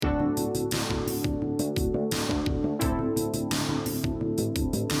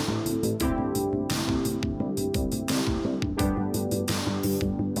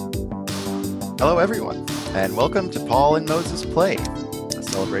Hello, everyone, and welcome to Paul and Moses Play, a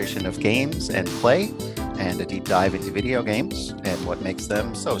celebration of games and play, and a deep dive into video games and what makes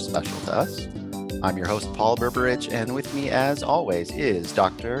them so special to us. I'm your host, Paul Berberich, and with me, as always, is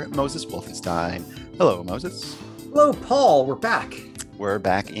Dr. Moses Wolfenstein. Hello, Moses. Hello, Paul. We're back. We're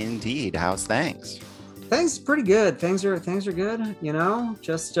back indeed. How's things? Things pretty good. Things are good. You know,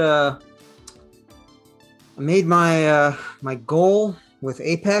 just I made my my goal with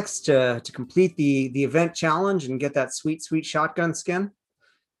Apex to complete the event challenge and get that sweet shotgun skin.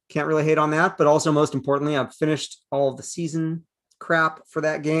 Can't really hate on that, but also most importantly, I've finished all of the season crap for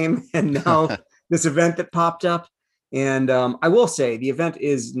that game, and now this event that popped up. And I will say the event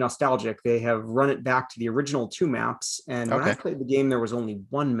is nostalgic. They have run it back to the original 2 maps, and when I played the game, there was only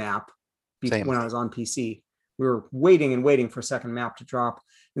 1 map when I was on PC. We were waiting for a second map to drop.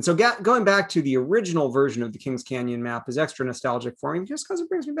 And so going back to the original version of the Kings Canyon map is extra nostalgic for me just because it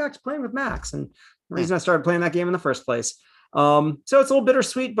brings me back to playing with Max and the reason I started playing that game in the first place. So it's a little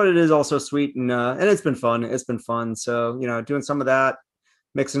bittersweet, but it is also sweet, and it's been fun. It's been fun. So, you know, doing some of that,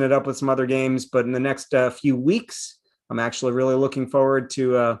 mixing it up with some other games. But in the next few weeks, I'm actually really looking forward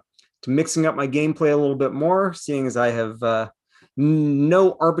to mixing up my gameplay a little bit more, seeing as I have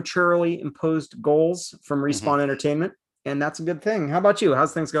no arbitrarily imposed goals from Respawn Entertainment. And that's a good thing. How about you?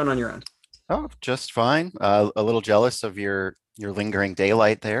 How's things going on your end? Oh, just fine. A little jealous of your lingering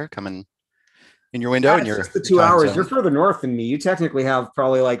daylight there coming in your window. And just the 2 hours. Zone. You're further north than me. You technically have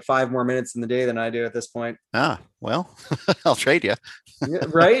probably like 5 more minutes in the day than I do at this point. Ah, well, I'll trade you. Yeah,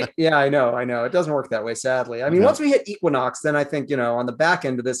 right? Yeah, I know. It doesn't work that way, sadly. I mean, once we hit equinox, then I think, you know, on the back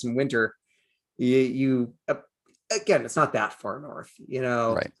end of this in winter, you again, it's not that far north, you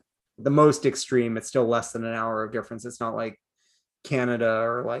know. Right. The most extreme, it's still less than an hour of difference. It's not like Canada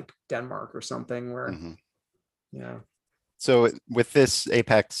or like Denmark or something where, So with this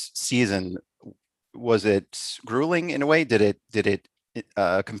Apex season, was it grueling in a way? Did it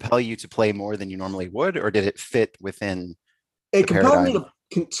compel you to play more than you normally would, or did it fit within? It compelled me to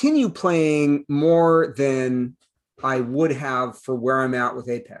continue playing more than I would have for where I'm at with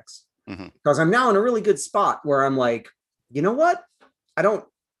Apex, because I'm now in a really good spot where I'm like, you know what?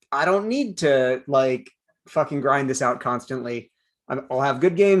 I don't need to like fucking grind this out constantly. I'll have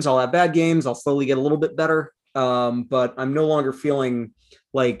good games. I'll have bad games. I'll slowly get a little bit better. But I'm no longer feeling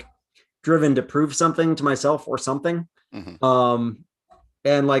like driven to prove something to myself or something. And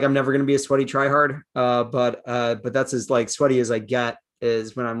like, I'm never going to be a sweaty tryhard. But that's as like sweaty as I get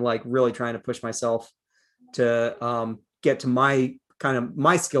is when I'm like really trying to push myself to get to my kind of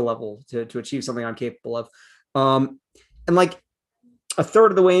my skill level to achieve something I'm capable of. And like, a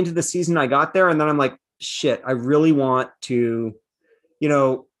third of the way into the season, I got there, and then I'm like, shit, I really want to, you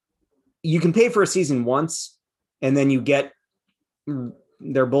know, you can pay for a season once, and then you get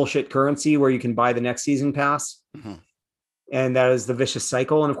their bullshit currency where you can buy the next season pass. And that is the vicious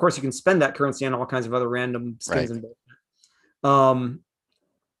cycle. And of course, you can spend that currency on all kinds of other random skins and bullshit.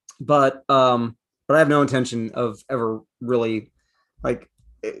 But I have no intention of ever really, like,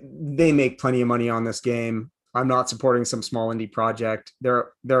 they make plenty of money on this game. I'm not supporting some small indie project.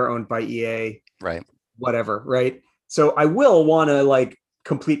 They're owned by EA, right? Whatever, right? So I will want to like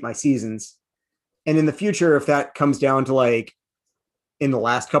complete my seasons, and in the future, if that comes down to like in the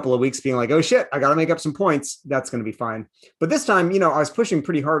last couple of weeks being like, oh shit, I got to make up some points, that's going to be fine. But this time, you know, I was pushing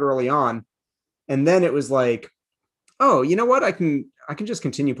pretty hard early on, and then it was like, oh, you know what? I can just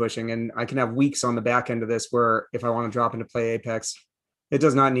continue pushing, and I can have weeks on the back end of this where if I want to drop into play Apex, it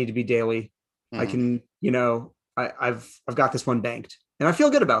does not need to be daily. I can, you know, I've got this one banked, and I feel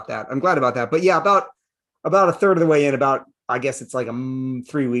good about that. I'm glad about that. But yeah, about a third of the way in, I guess it's like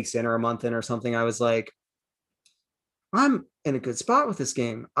 3 weeks in or a month in or something, I was like, I'm in a good spot with this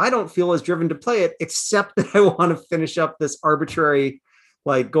game. I don't feel as driven to play it, except that I want to finish up this arbitrary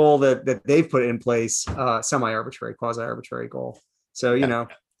like goal that they've put in place, semi-arbitrary, quasi-arbitrary goal. So, you know,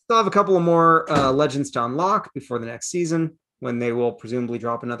 still have a couple of more legends to unlock before the next season when they will presumably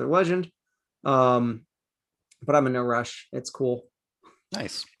drop another legend. But I'm in no rush. It's cool.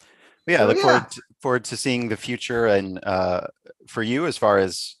 Nice. Yeah, so, I look forward to seeing the future, and for you, as far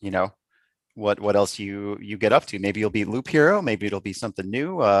as, you know, what else you get up to. Maybe you'll be Loop Hero. Maybe it'll be something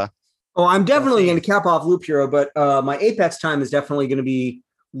new. I'm definitely going to cap off Loop Hero, but my Apex time is definitely going to be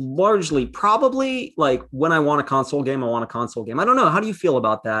largely probably like when I want a console game, I want a console game. I don't know. How do you feel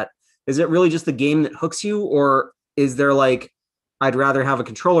about that? Is it really just the game that hooks you, or is there like, I'd rather have a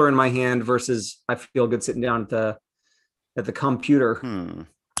controller in my hand versus I feel good sitting down at the computer?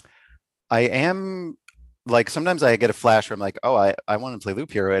 I am like, sometimes I get a flash where I'm like, oh, I want to play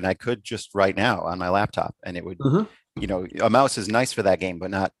Loop Hero, and I could just right now on my laptop, and it would, you know, a mouse is nice for that game, but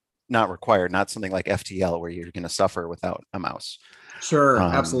not not required, not something like FTL where you're going to suffer without a mouse. Sure,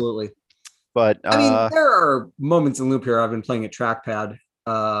 absolutely. But I mean, there are moments in Loop Hero I've been playing a trackpad.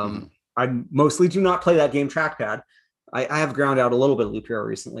 I mostly do not play that game trackpad. I have ground out a little bit of Loop Hero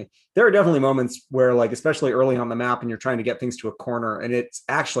recently. There are definitely moments where, like, especially early on the map and you're trying to get things to a corner and it's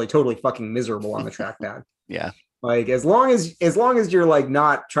actually totally fucking miserable on the trackpad. Yeah. Like as long as you're like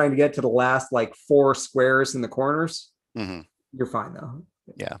not trying to get to the last like 4 squares in the corners, you're fine though.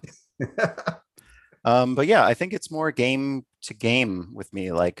 Yeah. But yeah, I think it's more game to game with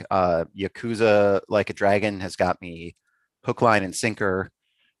me. Like Yakuza Like a Dragon has got me hook, line, and sinker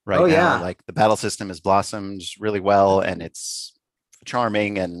right now. Yeah. Like the battle system has blossomed really well and it's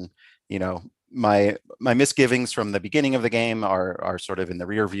charming. And, you know, my misgivings from the beginning of the game are sort of in the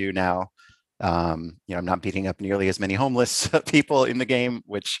rear view now. You know, I'm not beating up nearly as many homeless people in the game,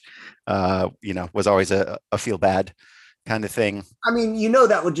 which, you know, was always a feel bad kind of thing. I mean, you know,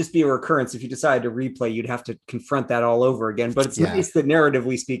 that would just be a recurrence. If you decided to replay, you'd have to confront that all over again. But it's nice that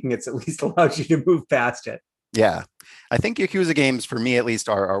narratively speaking, it's at least allows you to move past it. Yeah. I think Yakuza games, for me at least,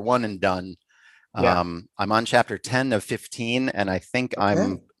 are one and done. I'm on chapter 10 of 15, and I think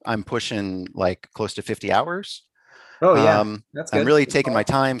I'm pushing like close to 50 hours. Oh yeah, that's good. I'm really taking my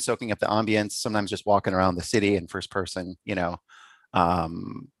time, soaking up the ambience, sometimes just walking around the city in first person, you know.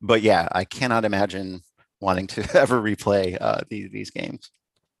 But yeah, I cannot imagine wanting to ever replay these games.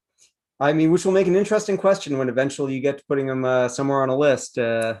 I mean, which will make an interesting question when eventually you get to putting them somewhere on a list.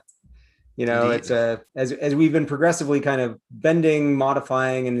 You know, indeed. It's as we've been progressively kind of bending,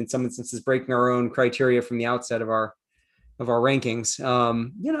 modifying, and in some instances breaking our own criteria from the outset of our rankings.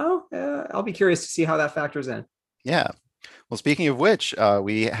 You know, I'll be curious to see how that factors in. Yeah. Well, speaking of which,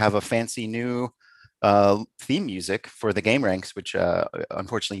 we have a fancy new theme music for the Game Ranks, which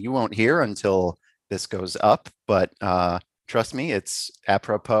unfortunately you won't hear until this goes up, but trust me, it's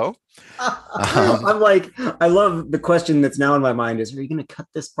apropos. I'm like, I love the question that's now in my mind is, are you going to cut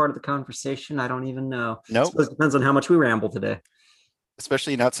this part of the conversation? I don't even know. Nope. It depends on how much we ramble today.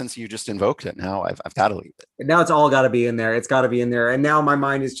 Especially not since you just invoked it. Now I've got to leave it. Now it's all got to be in there. It's got to be in there. And now my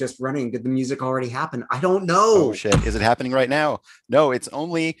mind is just running. Did the music already happen? I don't know. Oh shit. Is it happening right now? No, it's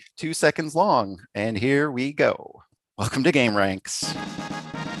only 2 seconds long. And here we go. Welcome to Game Ranks.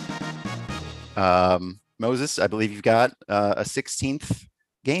 Moses, I believe you've got a 16th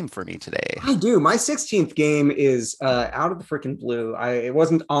game for me today. I do. My 16th game is out of the freaking blue. It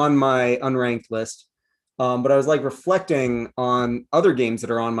wasn't on my unranked list. But I was like reflecting on other games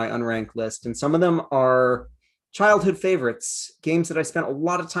that are on my unranked list. And some of them are childhood favorites, games that I spent a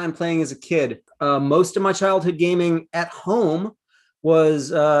lot of time playing as a kid. Most of my childhood gaming at home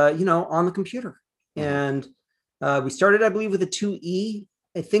was, you know, on the computer. And we started, I believe, with a 2E.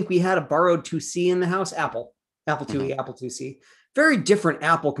 I think we had a borrowed 2C in the house, Apple 2E, Apple 2C. Very different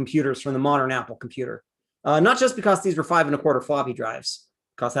Apple computers from the modern Apple computer. Not just because these were 5 1/4 floppy drives,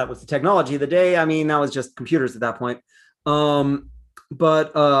 because that was the technology of the day. I mean, that was just computers at that point.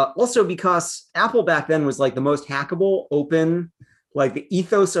 But also because Apple back then was like the most hackable, open, like the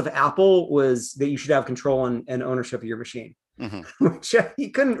ethos of Apple was that you should have control and ownership of your machine. Which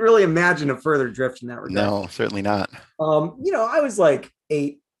you couldn't really imagine a further drift in that regard. No, certainly not. You know, I was like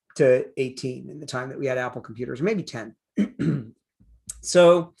 8 to 18 in the time that we had Apple computers, maybe 10.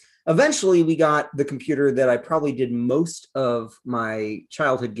 So eventually we got the computer that I probably did most of my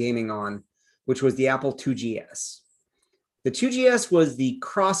childhood gaming on, which was the Apple IIgs. The 2GS was the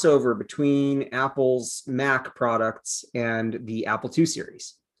crossover between Apple's Mac products and the Apple II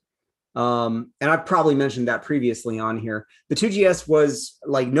series. And I've probably mentioned that previously on here. The 2GS was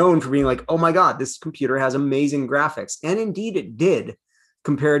like known for being like, oh my God, this computer has amazing graphics. And indeed it did,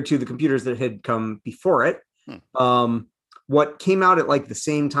 compared to the computers that had come before it. What came out at like the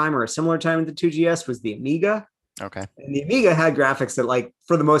same time or a similar time with the 2GS was the Amiga. Okay. And the Amiga had graphics that, like,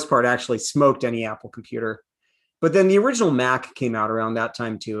 for the most part, actually smoked any Apple computer. But then the original Mac came out around that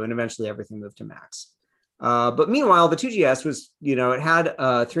time too, and eventually everything moved to Macs. But meanwhile, the 2GS was, you know, it had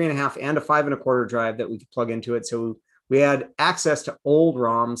a 3.5 and a 5 1/4 drive that we could plug into it. So we had access to old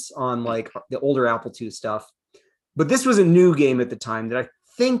ROMs on like the older Apple II stuff. But this was a new game at the time that I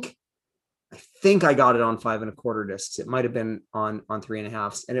think I got it on 5 1/4 discs. It might have been on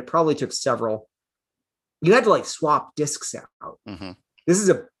 3.5s, and it probably took several. You had to like swap discs out. This is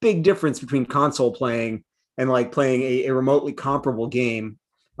a big difference between console playing and like playing a remotely comparable game.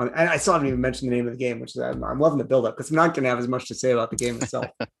 And I still haven't even mentioned the name of the game, which is I'm loving the build up because I'm not going to have as much to say about the game itself.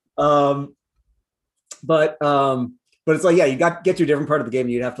 But it's like, yeah, you get to a different part of the game.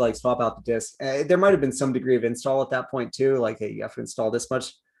 You'd have to like swap out the disc. There might have been some degree of install at that point too. Like, hey, you have to install this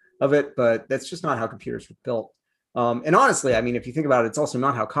much of it, but that's just not how computers were built. And honestly, I mean, if you think about it, it's also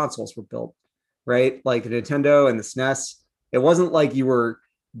not how consoles were built, right? Like the Nintendo and the SNES, it wasn't like you were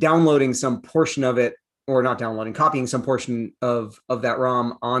downloading some portion of it, or not downloading, copying some portion of that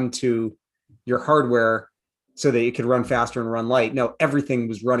ROM onto your hardware so that it could run faster and run light. No, everything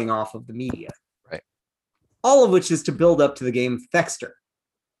was running off of the media. Right. All of which is to build up to the game Thexter.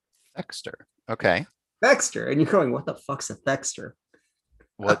 Thexter. Okay. Thexter. And you're going, what the fuck's a Thexter?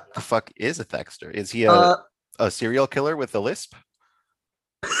 What the fuck is a Thexter? Is he a serial killer with a lisp?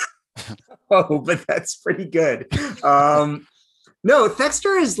 Oh, but that's pretty good. No,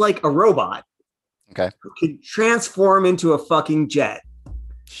 Thexter is like a robot. Okay. Who can transform into a fucking jet.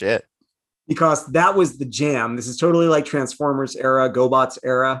 Shit. Because that was the jam. This is totally like Transformers era, GoBots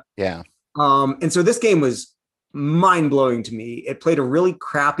era. Yeah. And so this game was mind-blowing to me. It played a really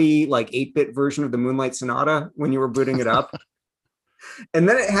crappy, like 8-bit version of the Moonlight Sonata when you were booting it up. And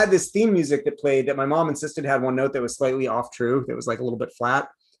then it had this theme music that played that my mom insisted had one note that was slightly off true, that was like a little bit flat.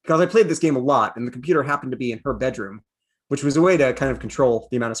 Because I played this game a lot, and the computer happened to be in her bedroom, which was a way to kind of control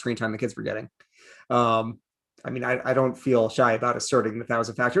the amount of screen time the kids were getting. I mean, I don't feel shy about asserting that was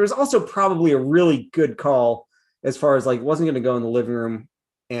a factor. It was also probably a really good call as far as like, it wasn't going to go in the living room,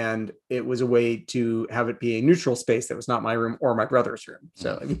 and it was a way to have it be a neutral space that was not my room or my brother's room.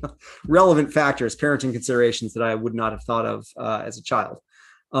 So relevant factors, parenting considerations that I would not have thought of as a child.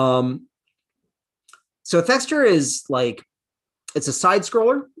 So Thexter is like, it's a side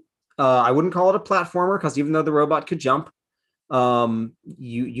scroller. I wouldn't call it a platformer because even though the robot could jump,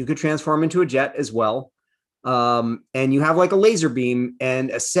 you could transform into a jet as well. And you have like a laser beam and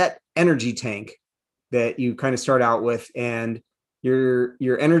a set energy tank that you kind of start out with, and your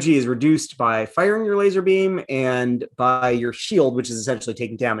energy is reduced by firing your laser beam and by your shield, which is essentially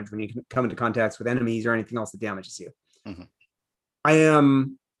taking damage when you come into contact with enemies or anything else that damages you. Mm-hmm. I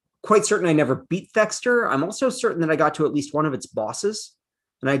am quite certain I never beat Thexter. I'm also certain that I got to at least one of its bosses,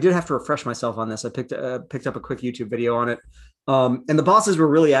 and I did have to refresh myself on this. I picked up a quick YouTube video on it. And the bosses were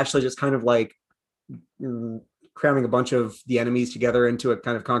really actually just kind of like cramming a bunch of the enemies together into a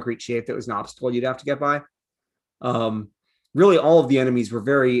kind of concrete shape that was an obstacle you'd have to get by. Really, all of the enemies were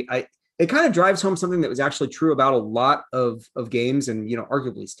it kind of drives home something that was actually true about a lot of games, and,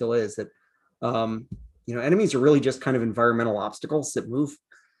 arguably still is, that, enemies are really just kind of environmental obstacles that move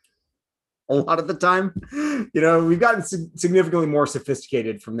a lot of the time. We've gotten significantly more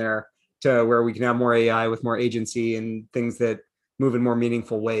sophisticated from there to where we can have more AI with more agency and things that move in more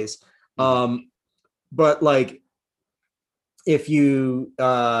meaningful ways. But like, if you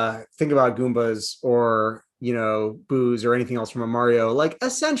think about Goombas or, Boos or anything else from a Mario, like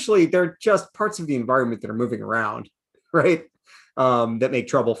essentially they're just parts of the environment that are moving around, right? That make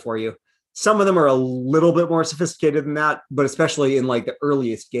trouble for you. Some of them are a little bit more sophisticated than that, but especially in like the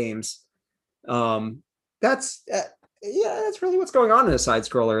earliest games, that's really what's going on in a side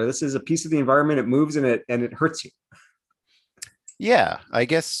scroller. This is a piece of the environment. It moves and it hurts you. Yeah, I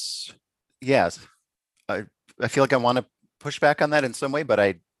guess. Yes. I feel like I want to push back on that in some way, but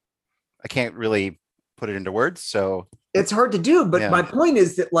I can't really put it into words. So it's hard to do. But my point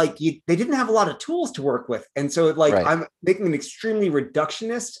is that like they didn't have a lot of tools to work with. And so like right. I'm making an extremely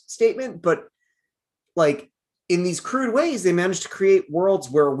reductionist statement, but like in these crude ways, they managed to create worlds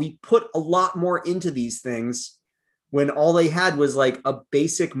where we put a lot more into these things when all they had was like a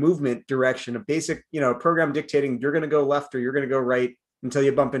basic movement direction, a basic, program dictating you're going to go left or you're going to go right until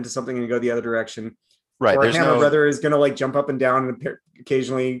you bump into something and you go the other direction. Right. Or a hammer brother is going to like jump up and down and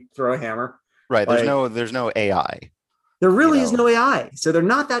occasionally throw a hammer. Right. There's no AI. There really is no AI. So they're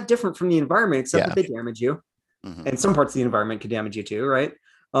not that different from the environment, except that they damage you. Mm-hmm. And some parts of the environment could damage you too, right?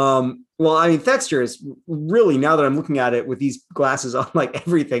 Well, I mean, Thexter is really, now that I'm looking at it with these glasses on, like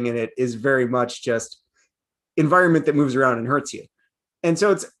everything in it is very much just environment that moves around and hurts you. And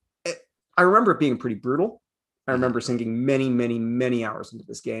so I remember it being pretty brutal. I remember sinking many, many, many hours into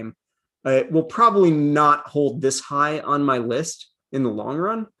this game. It will probably not hold this high on my list in the long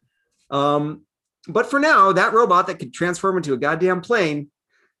run. But for now, that robot that could transform into a goddamn plane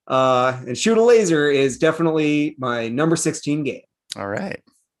and shoot a laser is definitely my number 16 game. All right.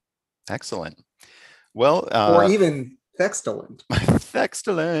 Excellent. Well, or even Thextalent.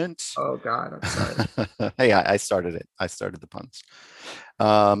 Thextalent. Oh God, I'm sorry. Hey, I started it. I started the puns.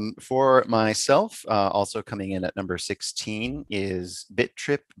 For myself, also coming in at number 16 is Bit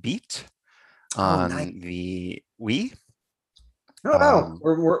Trip Beat on the Wii. Oh,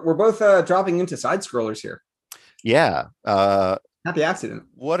 we're both dropping into side scrollers here. Yeah. Happy accident.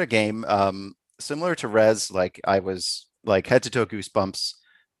 What a game. Similar to Rez, like I was like head to toe goosebumps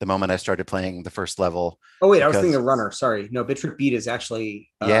the moment I started playing the first level. Oh wait, I was thinking of Runner. Sorry, no, Bit Trip Beat is actually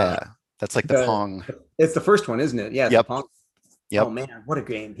That's like the Pong. It's the first one, isn't it? Yeah. It's Yep. the Pong. Yep. Oh man, what a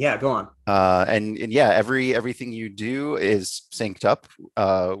game. Yeah, go on. And yeah, everything you do is synced up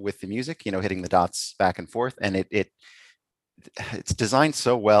with the music, hitting the dots back and forth. And it's designed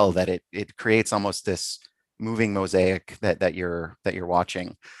so well that it creates almost this moving mosaic that you're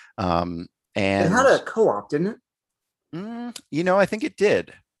watching. And it had a co-op, didn't it? I think it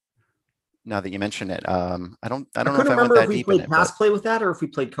did. Now that you mention it, I don't know if I went remember that if we deep in played it. pass play with that or if we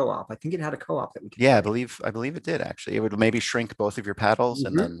played co-op. I think it had a co-op that we could Yeah, play. I believe it did actually. It would maybe shrink both of your paddles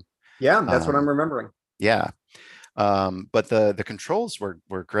and then Yeah, that's what I'm remembering. Yeah. But the controls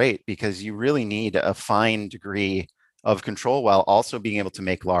were great because you really need a fine degree of control while also being able to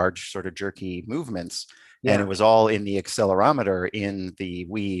make large sort of jerky movements. Yeah. And it was all in the accelerometer in the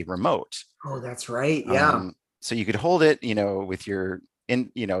Wii remote. Oh, that's right. Yeah. So you could hold it, with your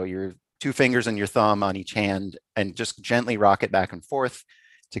two fingers and your thumb on each hand and just gently rock it back and forth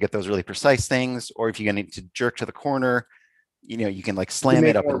to get those really precise things. Or if you need to jerk to the corner, you can like slam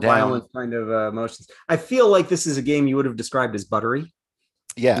it up and down. Violent kind of motions. I feel like this is a game you would have described as buttery.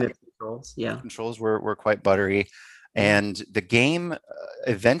 Yeah. Controls. Yeah. Controls were quite buttery. And the game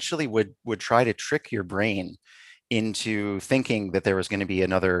eventually would try to trick your brain into thinking that there was going to be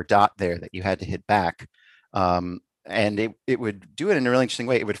another dot there that you had to hit back. And it would do it in a really interesting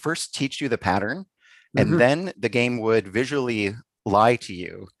way. It would first teach you the pattern, and then the game would visually lie to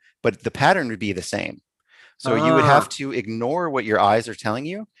you, but the pattern would be the same. So you would have to ignore what your eyes are telling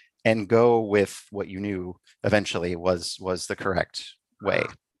you and go with what you knew eventually was the correct way.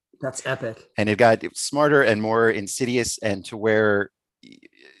 That's epic. And it got smarter and more insidious, and to where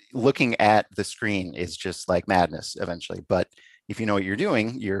looking at the screen is just like madness eventually. But if you know what you're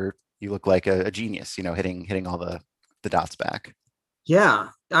doing, you look like a genius, hitting all the dots back. Yeah.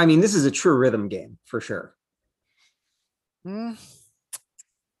 I mean, this is a true rhythm game for sure.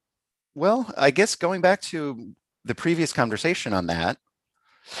 Well, I guess going back to the previous conversation on that,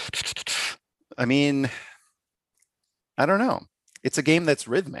 I mean, I don't know. It's a game that's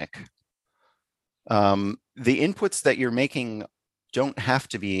rhythmic. The inputs that you're making don't have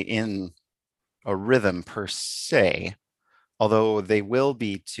to be in a rhythm per se, although they will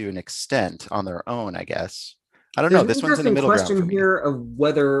be to an extent on their own, I guess. I don't know. This one's in the middle ground for me. Question here of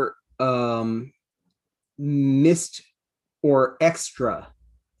whether missed or extra.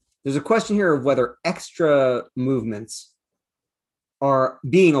 There's a question here of whether extra movements are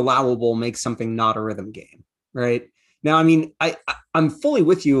being allowable makes something not a rhythm game, right? Now, I mean, I'm fully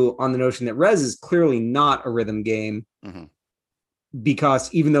with you on the notion that Rez is clearly not a rhythm game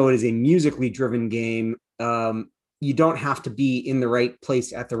because even though it is a musically driven game, you don't have to be in the right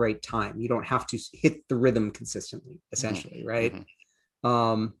place at the right time. You don't have to hit the rhythm consistently, essentially, right?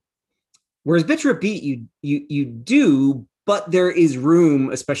 Whereas Bit Trip Beat, you do, but there is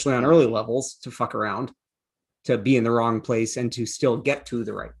room, especially on early levels, to fuck around, to be in the wrong place and to still get to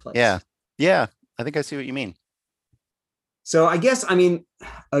the right place. Yeah. I think I see what you mean. So I guess, I mean,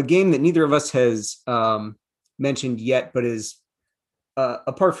 a game that neither of us has mentioned yet, but is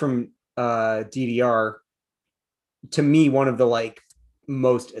apart from DDR, to me, one of the like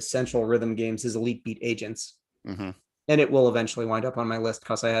most essential rhythm games is Elite Beat Agents. And it will eventually wind up on my list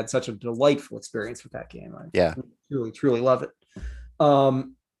because I had such a delightful experience with that game. I truly, truly love it.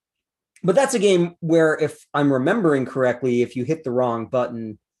 But that's a game where, if I'm remembering correctly, if you hit the wrong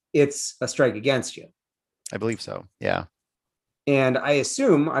button, it's a strike against you. I believe so. Yeah. And I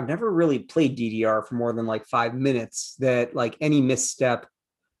assume, I've never really played DDR for more than like 5 minutes, that like any misstep,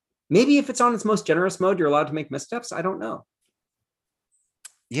 maybe if it's on its most generous mode, you're allowed to make missteps. I don't know.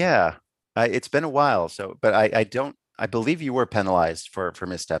 Yeah. It's been a while. So, but I believe you were penalized for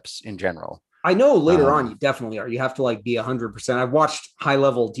missteps in general. I know later on you definitely are. You have to like be 100%. I've watched high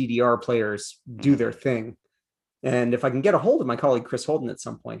level DDR players do their thing. And if I can get a hold of my colleague Chris Holden at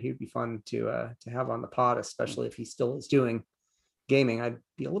some point, he'd be fun to have on the pod, especially if he still is doing gaming. I'd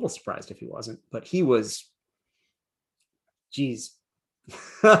be a little surprised if he wasn't, but he was, geez,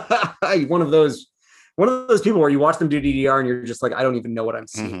 one of those people where you watch them do DDR and you're just like, I don't even know what I'm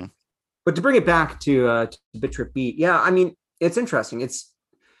seeing. But to bring it back to Bit Trip Beat, yeah, I mean, it's interesting.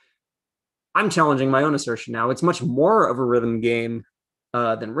 I'm challenging my own assertion now. It's much more of a rhythm game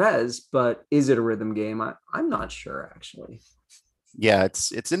than Rez, but is it a rhythm game? I'm not sure, actually. Yeah,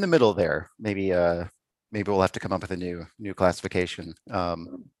 it's in the middle there. Maybe we'll have to come up with a new classification.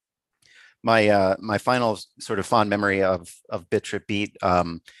 My final sort of fond memory of Bit Trip Beat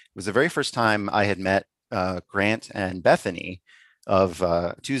was the very first time I had met Grant and Bethany of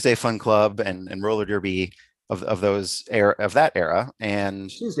Tuesday Fun Club and Roller Derby of that era. And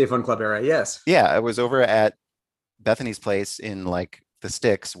Tuesday Fun Club era, yes. Yeah, I was over at Bethany's place in like the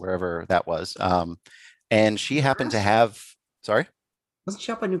sticks, wherever that was. And she happened to have, sorry? Wasn't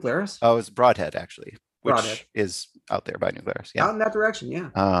she out by New Glarus? Oh, it was Broadhead, actually, which Broadhead. is out there by New Glarus. Yeah. Out in that direction, yeah.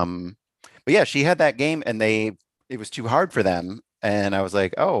 But yeah, she had that game and it was too hard for them. And I was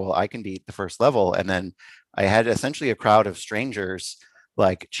like, oh, well, I can beat the first level. And then I had essentially a crowd of strangers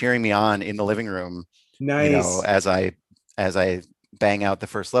like cheering me on in the living room, nice. You know, as I bang out the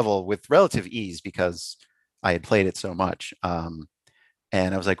first level with relative ease because I had played it so much. And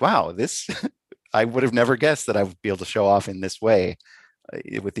I was like, wow, this, I would have never guessed that I would be able to show off in this way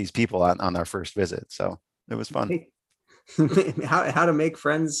with these people on our first visit. So it was fun. How to make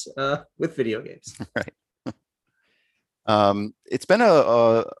friends with video games. Right. It's been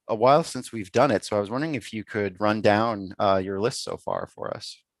a while since we've done it, so I was wondering if you could run down your list so far for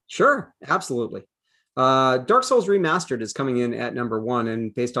us. Sure, absolutely. Dark Souls Remastered is coming in at number 1,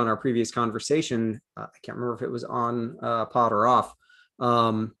 and based on our previous conversation, I can't remember if it was on pod or off.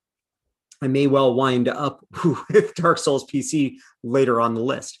 I may well wind up with Dark Souls PC later on the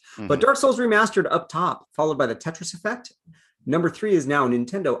list. Mm-hmm. But Dark Souls Remastered up top, followed by the Tetris Effect. Number 3 is now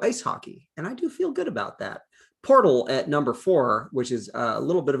Nintendo Ice Hockey, and I do feel good about that. Portal at number 4, which is a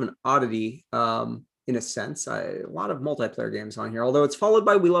little bit of an oddity in a sense. A lot of multiplayer games on here, although it's followed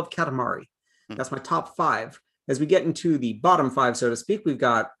by We Love Katamari. That's my top 5. As we get into the bottom 5, so to speak, we've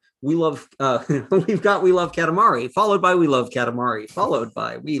got We Love Katamari, followed by We Love Katamari, followed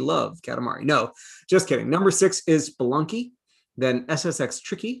by We Love Katamari. No, just kidding. Number 6 is Spelunky, then SSX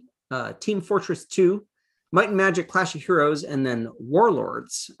Tricky, Team Fortress 2, Might and Magic Clash of Heroes, and then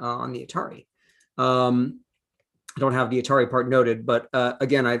Warlords on the Atari. I don't have the Atari part noted, but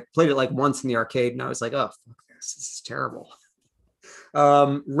again, I played it like once in the arcade and I was like, oh, fuck this is terrible.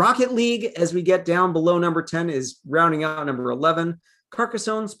 Rocket League, as we get down below number 10, is rounding out number 11.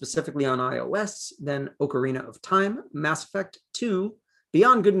 Carcassonne, specifically on iOS, then Ocarina of Time, Mass Effect 2,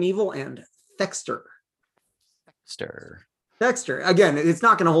 Beyond Good and Evil, and Thexter. Again, it's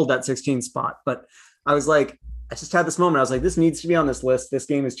not going to hold that 16 spot, but I was like, I just had this moment. I was like, this needs to be on this list. This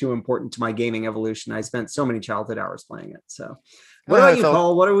game is too important to my gaming evolution. I spent so many childhood hours playing it. So what about you,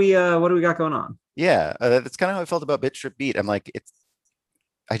 Paul? What do we got going on? Yeah, that's kind of how I felt about Bit Strip Beat. I'm like,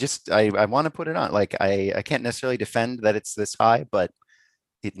 I want to put it on. Like, I can't necessarily defend that it's this high, but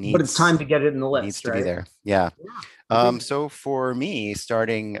it's time to get it in the list. It needs to be there. Yeah. So for me,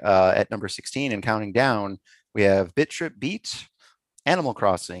 starting at number 16 and counting down, we have Bit Strip Beat, Animal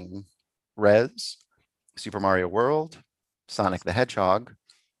Crossing, Rez, Super Mario World, Sonic the Hedgehog,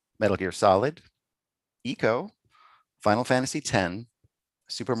 Metal Gear Solid, Eco, Final Fantasy X,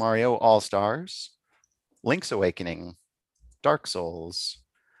 Super Mario All-Stars, Link's Awakening, Dark Souls,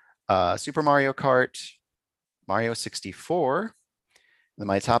 Super Mario Kart, Mario 64, then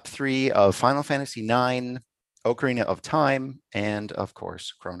my top 3 of Final Fantasy IX, Ocarina of Time, and of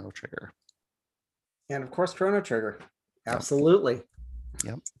course, Chrono Trigger. Absolutely.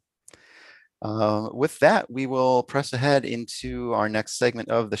 Yep. With that, we will press ahead into our next segment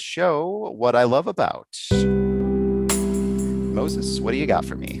of the show, What I Love About. Moses, what do you got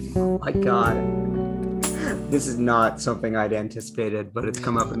for me? Oh my God. This is not something I'd anticipated, but it's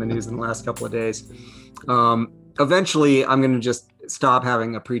come up in the news in the last couple of days. Eventually, I'm going to just stop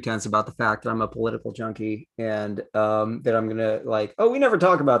having a pretense about the fact that I'm a political junkie and that I'm going to we never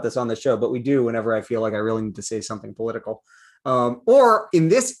talk about this on the show, but we do whenever I feel like I really need to say something political. Or in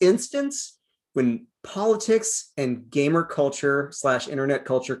this instance, when politics and gamer culture / internet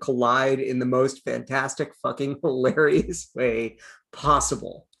culture collide in the most fantastic, fucking hilarious way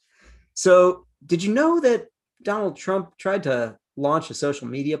possible. So did you know that Donald Trump tried to launch a social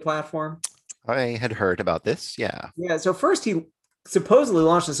media platform? I had heard about this. Yeah. Yeah. So first he supposedly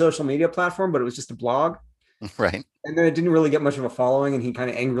launched a social media platform, but it was just a blog. Right. And then it didn't really get much of a following and he kind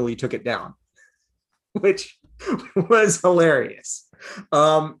of angrily took it down, which was hilarious.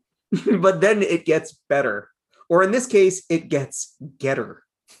 But then it gets better, or in this case, it gets getter.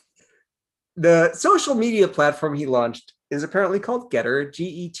 The social media platform he launched is apparently called Getter,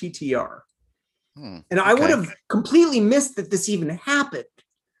 Gettr. And I would have completely missed that this even happened.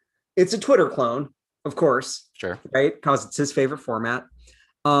 It's a Twitter clone, of course. Sure. Right? Because it's his favorite format.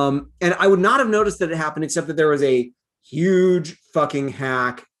 And I would not have noticed that it happened, except that there was a huge fucking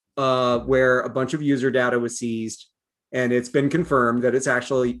hack where a bunch of user data was seized. And it's been confirmed that it's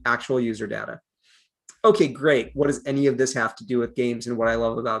actually actual user data. Okay, great. What does any of this have to do with games and what I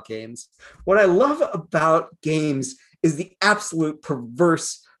love about games? What I love about games is the absolute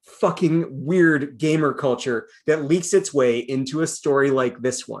perverse, fucking weird gamer culture that leaks its way into a story like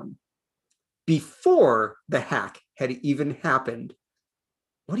this one. Before the hack had even happened,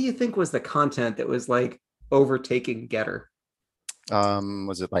 what do you think was the content that was overtaking Getter?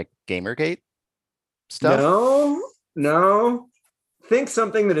 Was it like Gamergate stuff? No. Think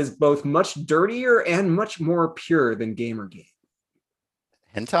something that is both much dirtier and much more pure than Gamergate.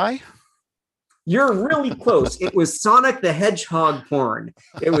 Hentai? You're really close. It was Sonic the Hedgehog porn.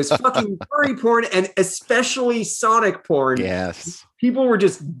 It was fucking furry porn, and especially Sonic porn. Yes. People were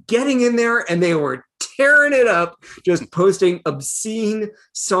just getting in there and they were tearing it up, just posting obscene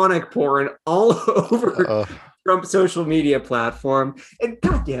Sonic porn all over Trump's social media platform. And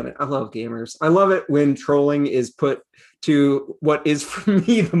God damn it, I love gamers. I love it when trolling is put to what is for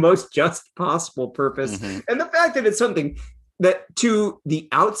me the most just possible purpose. Mm-hmm. And the fact that it's something that to the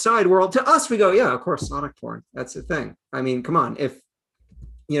outside world, to us, we go, yeah, of course, Sonic porn. That's the thing. I mean, come on. If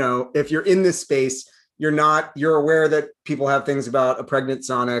you're in this space, you're aware that people have things about a pregnant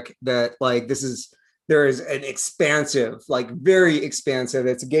Sonic, that like there is an expansive, like very expansive,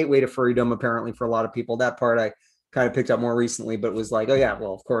 it's a gateway to furrydom apparently for a lot of people. That part I kind of picked up more recently, but was like, oh yeah,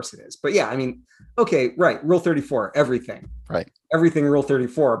 well, of course it is. But yeah, I mean, okay, right. Rule 34, everything. Right. Everything Rule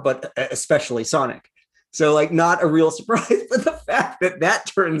 34, but especially Sonic. So like not a real surprise, but the fact that that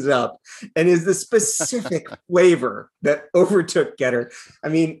turns up and is the specific flavor that overtook Getter. I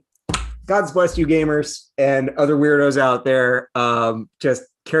mean, God's bless you gamers and other weirdos out there. Just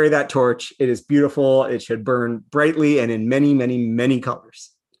carry that torch. It is beautiful. It should burn brightly and in many, many, many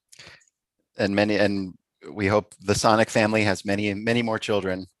colors. And we hope the Sonic family has many, many more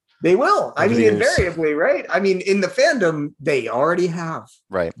children. They will. I mean, invariably, right? I mean, in the fandom, they already have.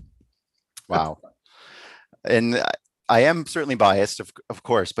 Right. Wow. And I am certainly biased, of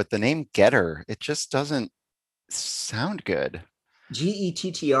course, but the name Getter, it just doesn't sound good.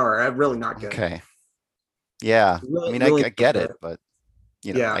 Gettr, really not good. Okay. Yeah. Really, I mean, really I get it, but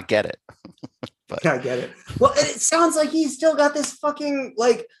yeah. I get it. But yeah, I get it. Well, and it sounds like he's still got this fucking,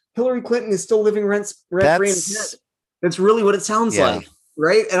 like, Hillary Clinton is still living rent free in his head. That's really what it sounds like.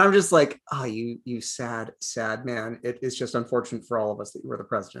 Right. And I'm just like, oh, you sad, sad man. It's just unfortunate for all of us that you were the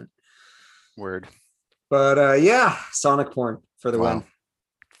president. Word. But yeah, Sonic porn for the win.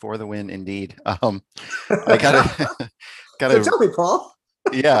 For the win, indeed. I gotta so tell me, Paul.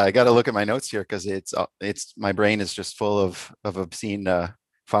 Yeah, I gotta look at my notes here because it's my brain is just full of obscene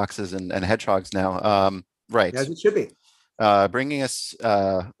foxes and hedgehogs now. Right. As it should be. Bringing us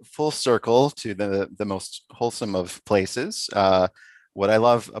full circle to the most wholesome of places. What I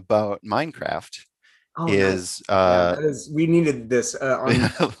love about Minecraft is we needed this on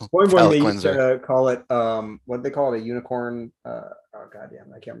Boing. They used to call it what did they call it, a unicorn? Oh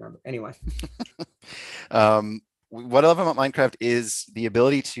goddamn, I can't remember. Anyway, what I love about Minecraft is the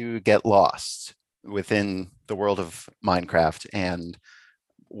ability to get lost within the world of Minecraft, and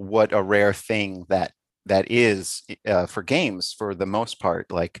what a rare thing that is for games for the most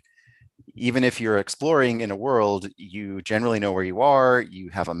part. Like, even if you're exploring in a world, you generally know where you are, you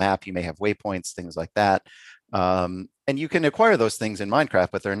have a map, you may have waypoints, things like that. And you can acquire those things in Minecraft,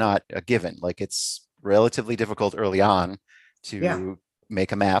 but they're not a given. Like, it's relatively difficult early on to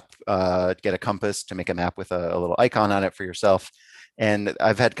make a map, get a compass to make a map with a little icon on it for yourself. And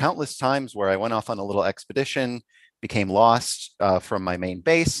I've had countless times where I went off on a little expedition, became lost from my main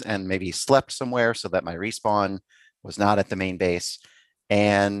base, and maybe slept somewhere so that my respawn was not at the main base,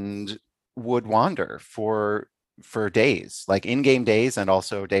 and would wander for days, like in-game days, and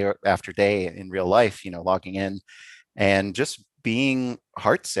also day after day in real life, logging in and just being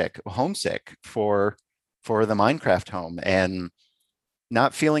homesick for the Minecraft home, and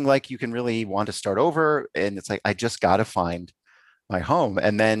not feeling like you can really want to start over. And it's like, I just got to find my home.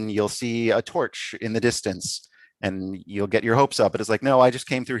 And then you'll see a torch in the distance and you'll get your hopes up. But it's like, no, I just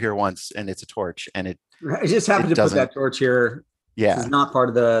came through here once and it's a torch. And I just happened to put that torch here. Yeah. This is not part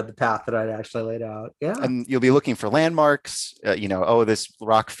of the path that I'd actually laid out. Yeah. And you'll be looking for landmarks, this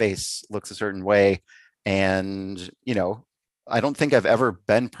rock face looks a certain way. And, I don't think I've ever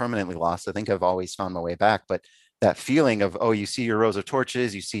been permanently lost. I think I've always found my way back. But that feeling of, you see your rows of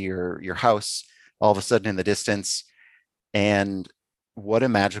torches, you see your house all of a sudden in the distance, and what a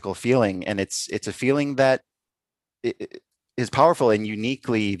magical feeling. And it's a feeling that is powerful and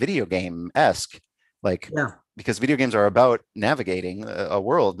uniquely video game-esque. Because video games are about navigating a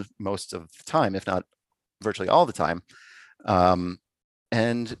world most of the time, if not virtually all the time.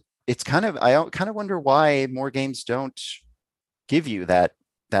 And it's I kind of wonder why more games don't give you that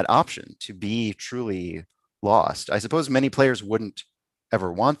option to be truly lost. I suppose many players wouldn't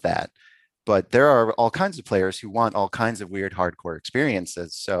ever want that, but there are all kinds of players who want all kinds of weird hardcore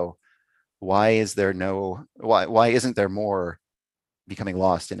experiences. So why isn't there more becoming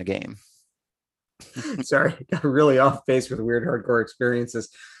lost in a game? Sorry, got really off base with weird hardcore experiences.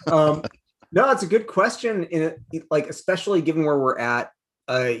 No, it's a good question. Like, especially given where we're at,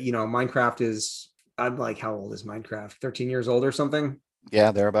 Minecraft is, I'm like, how old is Minecraft? 13 years old or something?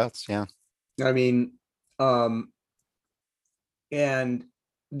 Yeah, thereabouts. Yeah. I mean, um, and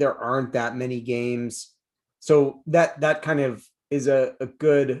there aren't that many games. So that kind of is a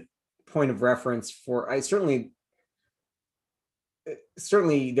good point of reference for, I certainly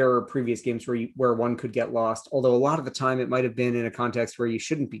there are previous games where one could get lost, although a lot of the time it might have been in a context where you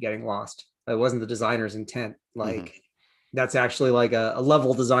shouldn't be getting lost. It wasn't the designer's intent. Like that's actually like a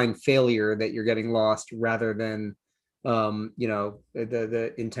level design failure that you're getting lost rather than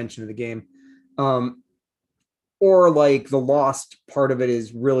the intention of the game. Or like the lost part of it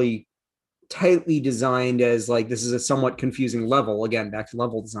is really tightly designed as like this is a somewhat confusing level. Again, back to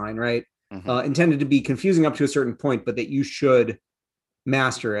level design, right? Intended to be confusing up to a certain point, but that you should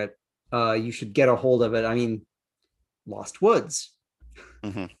master it. You should get a hold of it. I mean, Lost Woods.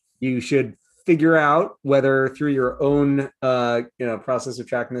 You should figure out whether through your own process of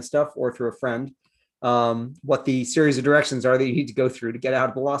tracking this stuff or through a friend, what the series of directions are that you need to go through to get out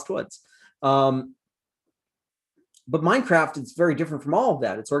of the Lost Woods. But Minecraft is very different from all of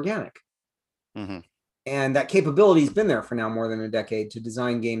that. It's organic. And that capability has been there for now more than a decade to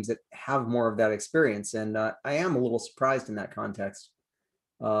design games that have more of that experience. And I am a little surprised in that context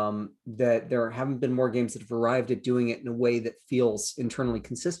that there haven't been more games that have arrived at doing it in a way that feels internally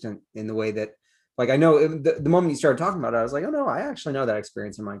consistent in the way that, like, I know the moment you started talking about it, I was like, oh no, I actually know that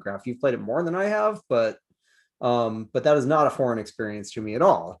experience in Minecraft. You've played it more than I have, but that is not a foreign experience to me at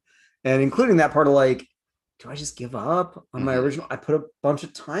all. And including that part of like, do I just give up on my original? I put a bunch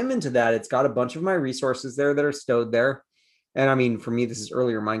of time into that. It's got a bunch of my resources there that are stowed there. And I mean, for me, this is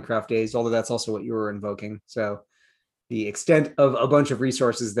earlier Minecraft days, although that's also what you were invoking. So the extent of a bunch of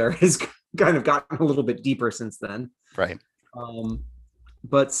resources there has kind of gotten a little bit deeper since then. Right.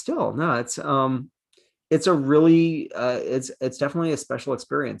 But still, no, it's a really, it's definitely a special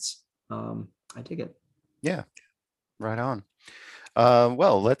experience. I dig it. Yeah, right on.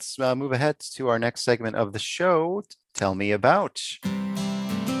 Well, let's move ahead to our next segment of the show. Tell me about.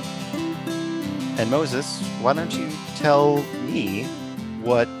 And Moses, why don't you tell me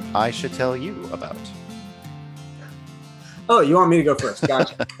what I should tell you about? Oh, you want me to go first?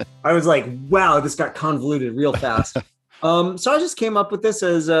 Gotcha. I was like, wow, this got convoluted real fast. So I just came up with this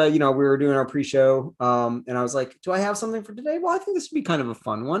as we were doing our pre-show, and I was like, do I have something for today? Well, I think this would be kind of a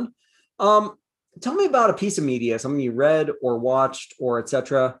fun one. Tell me about a piece of media, something you read or watched or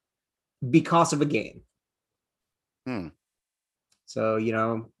etc. because of a game. So,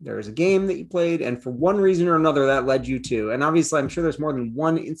 there's a game that you played, and for one reason or another, that led you to. And obviously, I'm sure there's more than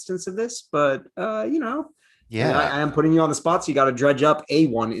one instance of this, but yeah, I am putting you on the spot, so you got to dredge up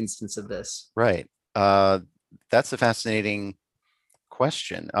one instance of this. Right. That's a fascinating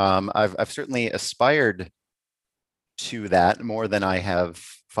question. I've certainly aspired to that more than I have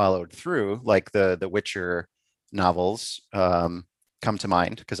followed through. Like the Witcher novels come to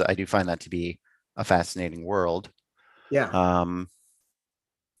mind because I do find that to be a fascinating world. Yeah.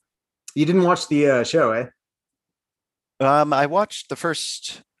 You didn't watch the show, eh? I watched the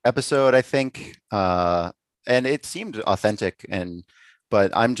first episode, I think, and it seemed authentic.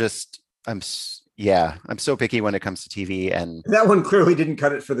 But I'm so picky when it comes to TV, and that one clearly didn't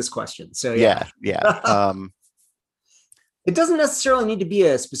cut it for this question. So yeah. It doesn't necessarily need to be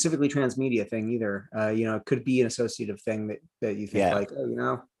a specifically transmedia thing either. It could be an associative thing that you think like,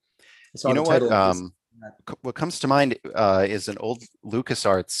 what comes to mind is an old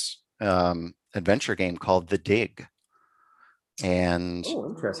LucasArts adventure game called The Dig. And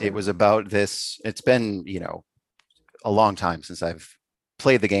it was about this. It's been, a long time since I've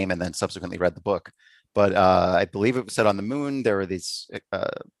played the game and then subsequently read the book. But I believe it was set on the moon. There were these,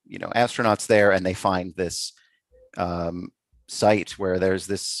 astronauts there, and they find this site where there's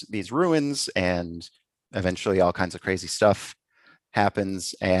these ruins, and eventually all kinds of crazy stuff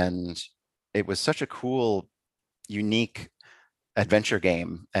happens. And it was such a cool, unique adventure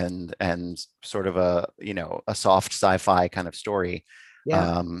game and sort of a soft sci-fi kind of story.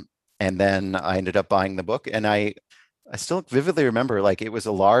 And then I ended up buying the book, and I still vividly remember, like, it was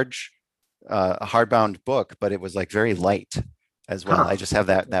a large hardbound book, but it was like very light as well. I just have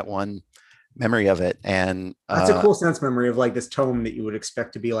that one memory of it. And that's a cool sense memory of like this tome that you would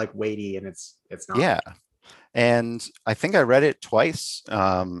expect to be like weighty, and it's not. Yeah. And I think I read it twice,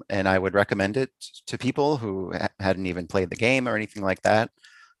 and I would recommend it to people who hadn't even played the game or anything like that.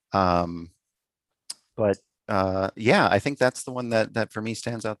 But I think that's the one that for me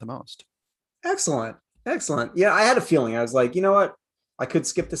stands out the most. Excellent. Yeah, I had a feeling. I was like, you know what? I could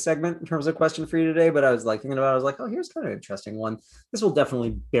skip the segment in terms of question for you today, but I was like thinking about it. I was like, oh, here's kind of an interesting one. This will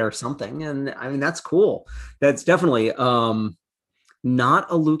definitely bear something. And I mean, that's cool. That's definitely not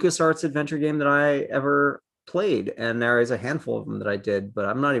a LucasArts adventure game that I ever played. And there is a handful of them that I did, but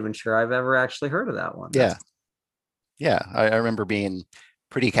I'm not even sure I've ever actually heard of that one. Yeah. I remember being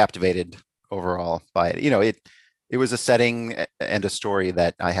pretty captivated overall by it. It was a setting and a story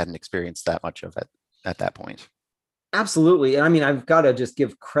that I hadn't experienced that much of at that point. Absolutely. And I mean, I've got to just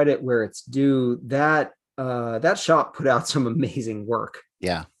give credit where it's due. That shop put out some amazing work.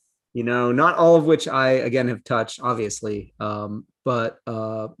 Yeah. Not all of which I again have touched, obviously. But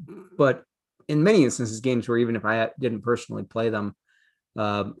in many instances, games where even if I didn't personally play them,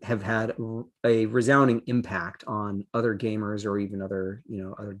 have had a resounding impact on other gamers or even other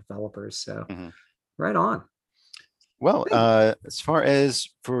developers. So right on. Well, as far as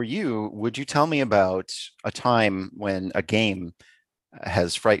for you, would you tell me about a time when a game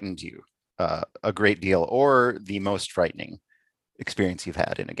has frightened you a great deal, or the most frightening experience you've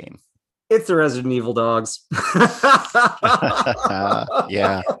had in a game? It's the Resident Evil dogs.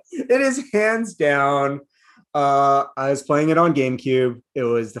 Yeah. It is hands down. I was playing it on GameCube. It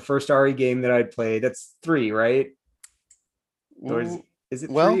was the first RE game that I'd played. That's 3, right? Or is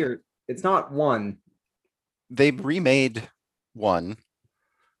it 3 or it's not 1? They remade 1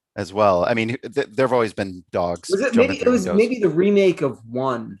 as well. I mean, there have always been dogs. It was maybe the remake of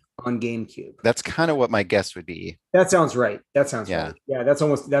 1 on GameCube. That's kind of what my guess would be. That sounds right. Right. Yeah,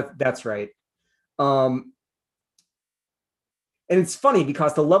 that's right. And it's funny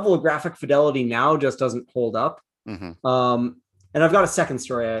because the level of graphic fidelity now just doesn't hold up. And I've got a second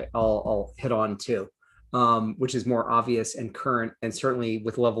story I'll hit on too, which is more obvious and current, and certainly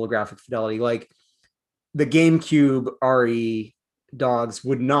with level of graphic fidelity. Like the GameCube RE dogs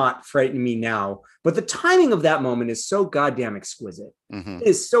would not frighten me now, but the timing of that moment is so goddamn exquisite. It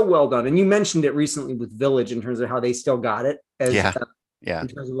is so well done. And you mentioned it recently with Village in terms of how they still got it in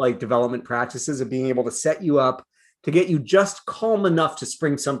terms of like development practices of being able to set you up to get you just calm enough to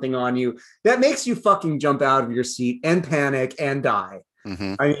spring something on you that makes you fucking jump out of your seat and panic and die.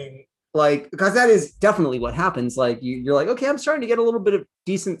 I mean, like, because that is definitely what happens. Like you're like, okay, I'm starting to get a little bit of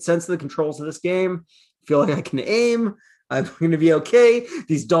decent sense of the controls of this game. I feel like I can aim. I'm going to be okay.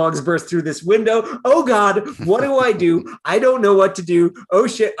 These dogs burst through this window. Oh God, what do I do? I don't know what to do. Oh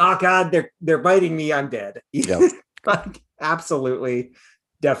shit. Oh God, they're biting me. I'm dead. Yep. Absolutely.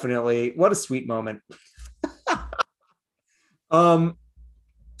 Definitely. What a sweet moment. But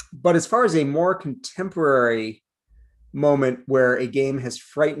as far as a more contemporary moment where a game has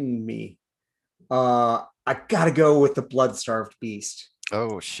frightened me, I gotta go with the Blood-Starved Beast.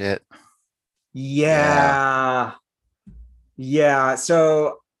 Oh shit. Yeah.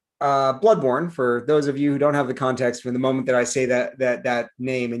 So Bloodborne, for those of you who don't have the context, from the moment that I say that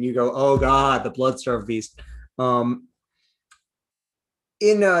name and you go, oh God, the Blood-Starved Beast, in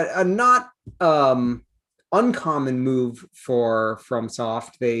a not uncommon move for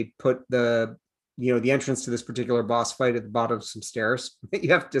FromSoft, they put the entrance to this particular boss fight at the bottom of some stairs that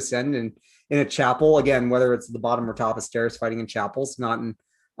you have to descend in a chapel. Again, whether it's the bottom or top of stairs, fighting in chapels, not an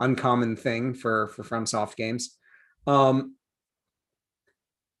uncommon thing for FromSoft games.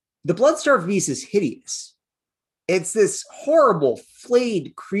 The Blood-Starved Beast is hideous. It's this horrible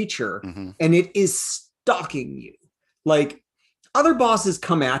flayed creature, and it is stalking you. Like, other bosses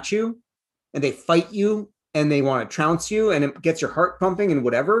come at you and they fight you and they want to trounce you and it gets your heart pumping and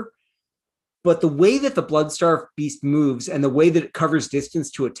whatever. But the way that the Blood-Starved Beast moves and the way that it covers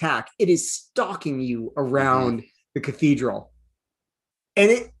distance to attack, it is stalking you around the cathedral. And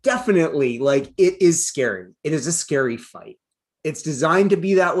it definitely, like, it is scary. It is a scary fight. It's designed to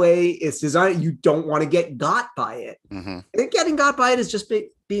be that way. It's designed, you don't want to get got by it. And getting got by it is just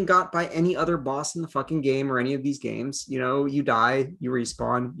being got by any other boss in the fucking game or any of these games. You die, you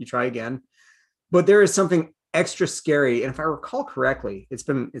respawn, you try again. But there is something extra scary. And if I recall correctly, it's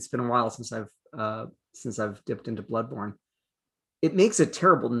been a while since I've dipped into Bloodborne. It makes a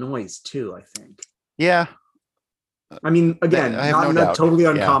terrible noise too, I think. Yeah. I mean, again, not totally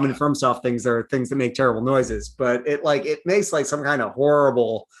uncommon FromSoft things. There are things that make terrible noises, but it makes like some kind of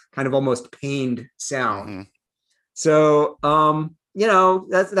horrible, kind of almost pained sound. So,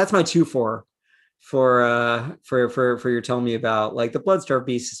 that's my 2 for you're telling me about. Like, the Blood-Starved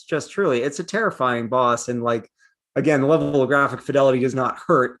Beast is just truly, it's a terrifying boss. And like, again, the level of graphic fidelity does not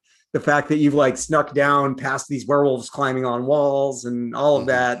hurt. The fact that you've like snuck down past these werewolves climbing on walls and all of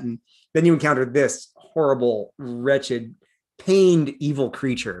that. And then you encounter this horrible, wretched, pained, evil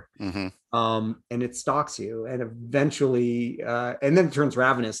creature. And it stalks you and eventually, and then it turns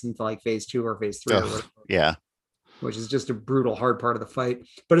ravenous into like phase 2 or phase 3. Or whatever. Yeah. which is just a brutal, hard part of the fight.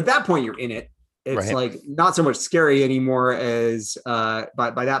 But at that point, you're in it. It's Right. like not so much scary anymore as by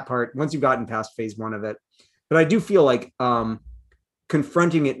that part, once you've gotten past phase one of it. But I do feel like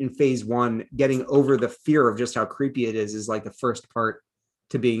confronting it in phase one, getting over the fear of just how creepy it is like the first part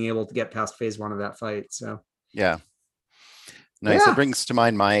to being able to get past phase one of that fight. So yeah. Nice. It brings to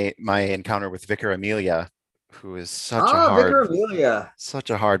mind my encounter with Vicar Amelia, who is Vicar Amelia,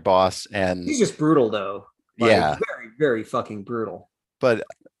 such a hard boss. And he's just brutal though. Like, yeah, very, very fucking brutal. But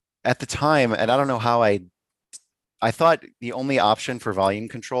at the time, and I don't know how I thought the only option for volume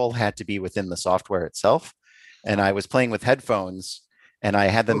control had to be within the software itself. And I was playing with headphones and I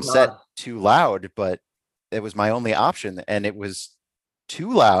had them set too loud, but it was my only option. And it was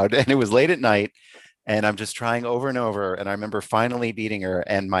too loud and it was late at night. And I'm just trying over and over. And I remember finally beating her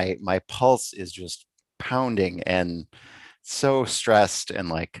and my pulse is just pounding and so stressed and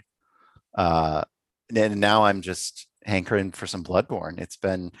like, and now I'm just hankering for some Bloodborne.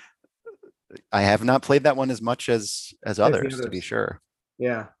 I have not played that one as much as others, to be sure.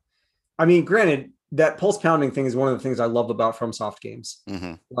 Yeah. I mean, granted, that pulse pounding thing is one of the things I love about FromSoft games.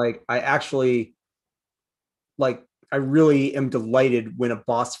 Mm-hmm. Like, I really am delighted when a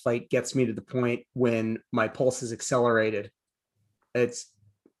boss fight gets me to the point when my pulse is accelerated. It's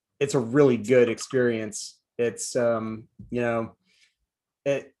a really good experience. It's at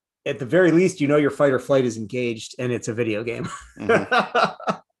the very least, your fight or flight is engaged and it's a video game.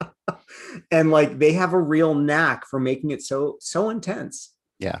 Mm-hmm. And like they have a real knack for making it so intense.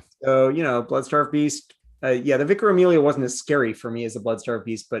 Yeah. So, Bloodstarved Beast. The Vicar Amelia wasn't as scary for me as the Bloodstarved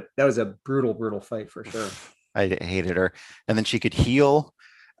Beast, but that was a brutal fight for sure. I hated her. And then she could heal.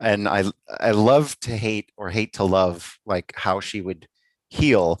 And I love to hate or hate to love like how she would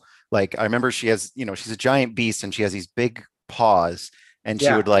heal. Like I remember she has, she's a giant beast and she has these big paws and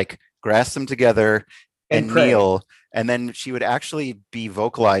she would like grasp them together and kneel. And then she would actually be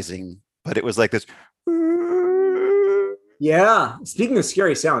vocalizing, but it was like this. Yeah. Speaking of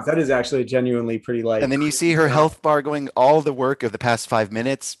scary sounds, that is actually genuinely pretty like. And then you see her health bar going, all the work of the past 5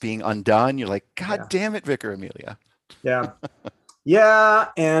 minutes being undone. You're like, God damn it, Vicar Amelia. Yeah. Yeah.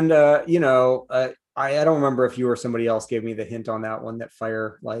 And, I don't remember if you or somebody else gave me the hint on that one, that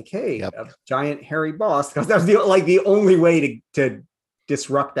fire, like, hey, a giant hairy boss. Because that was the only way to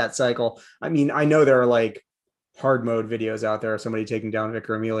disrupt that cycle. I mean, I know there are like hard mode videos out there of somebody taking down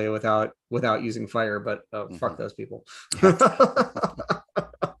Vicar Amelia without using fire, but fuck those people.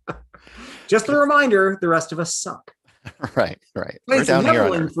 Just a reminder, the rest of us suck. Right. It's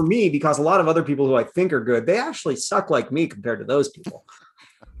leveling for me because a lot of other people who I think are good, they actually suck like me compared to those people.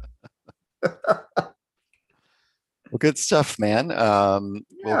 Well, good stuff, man. We'll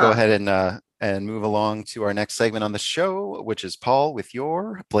go ahead and move along to our next segment on the show, which is Paul with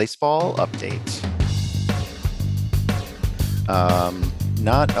your Blaseball update.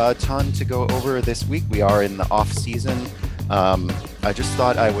 Not a ton to go over this week. We are in the off season. I just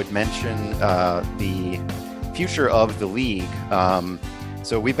thought I would mention the future of the league.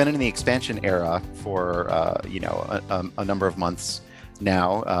 So we've been in the expansion era for a number of months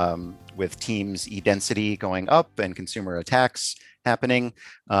now, with teams E-density going up and consumer attacks happening.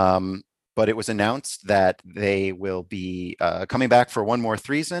 But it was announced that they will be coming back for one more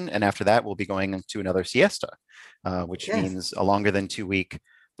season, and after that we'll be going into another siesta, which means a longer than 2-week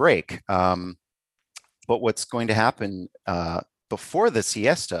break. But what's going to happen before the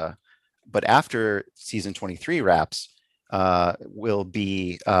siesta, but after season 23 wraps, will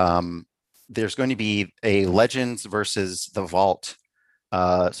be there's going to be a Legends versus the Vault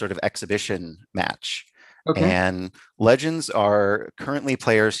sort of exhibition match. Okay. And Legends are currently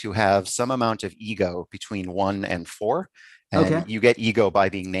players who have some amount of ego between 1 and 4. And you get ego by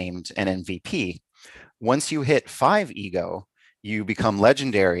being named an MVP. Once you hit 5 ego, you become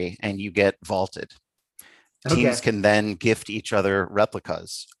legendary and you get vaulted. Teams can then gift each other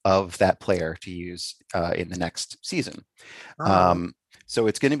replicas of that player to use in the next season. So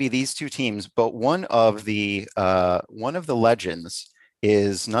it's going to be these two teams, but one of the Legends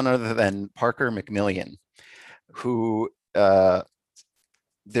is none other than Parker McMillian, who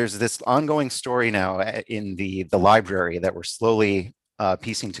there's this ongoing story now in the library that we're slowly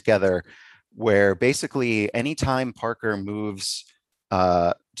piecing together, where basically anytime Parker moves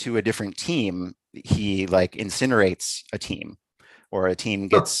to a different team, he like incinerates a team, or a team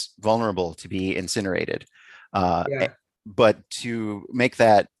gets vulnerable to be incinerated. But to make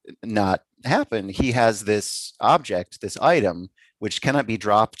that not happen, he has this object, this item, which cannot be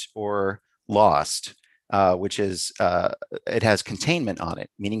dropped or lost, which is it has containment on it,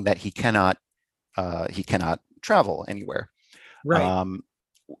 meaning that he cannot travel anywhere. Right.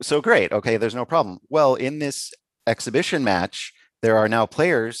 So great. Okay, there's no problem. Well, in this exhibition match, there are now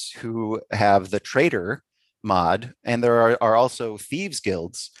players who have the trader mod, and there are also thieves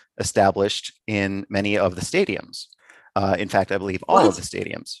guilds established in many of the stadiums. In fact, I believe all of the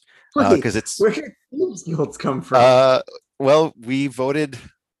stadiums, because it's where did thieves guilds come from? Well, we voted.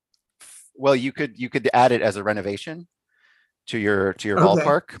 Well, you could add it as a renovation to your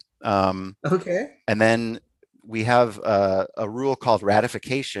ballpark. Okay. And then we have a rule called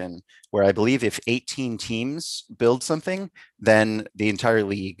ratification, where I believe if 18 teams build something, then the entire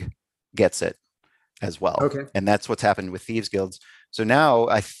league gets it as well. Okay. And that's what's happened with Thieves Guilds. So now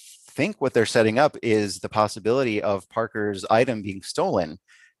I think what they're setting up is the possibility of Parker's item being stolen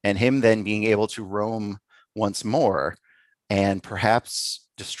and him then being able to roam once more and perhaps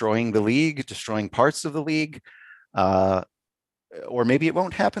destroying the league, destroying parts of the league. Or maybe it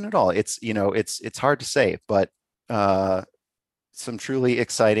won't happen at all. It's hard to say, but some truly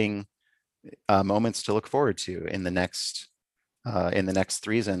exciting moments to look forward to in the next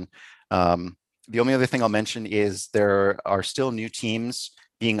season. The only other thing I'll mention is there are still new teams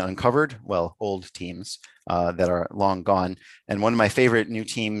being uncovered. Well, old teams that are long gone, and one of my favorite new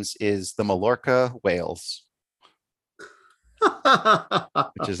teams is the Mallorca Whales,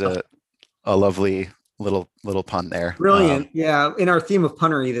 which is a lovely little pun there. Brilliant. Yeah, in our theme of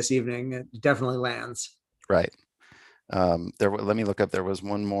punnery this evening, it definitely lands. Right. Let me look up. There was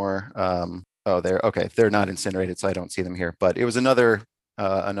one more. Okay. They're not incinerated, so I don't see them here. But it was another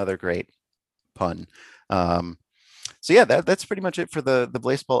great pun. So yeah, that's pretty much it for the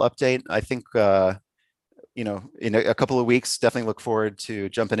Blaseball update. I think in a couple of weeks, definitely look forward to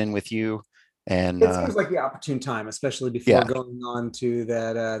jumping in with you. And it seems like the opportune time, especially before going on to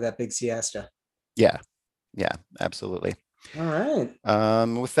that big siesta. Yeah, absolutely. All right.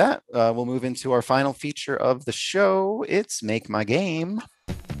 With that, we'll move into our final feature of the show. It's Make My Game.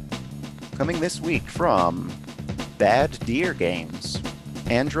 Coming this week from Bad Deer Games,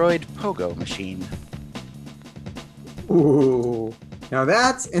 Android Pogo Machine. Ooh, now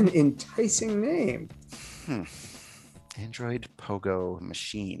that's an enticing name. Android Pogo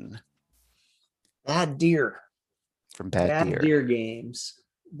Machine. Bad Deer. From Bad Deer. Deer Games.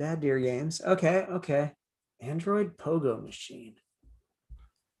 Bad Deer Games. Okay. Android Pogo Machine.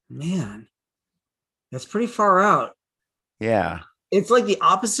 Man, that's pretty far out. Yeah. It's like the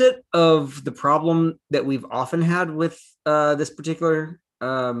opposite of the problem that we've often had with this particular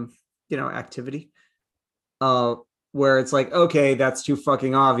activity. Where it's like, okay, that's too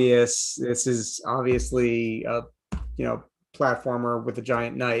fucking obvious. This is obviously a platformer with a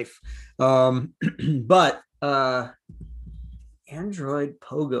giant knife. But Android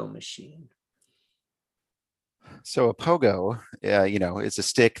Pogo Machine. So a pogo, is a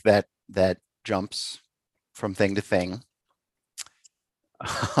stick that jumps from thing to thing.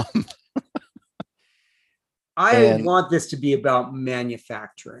 I want this to be about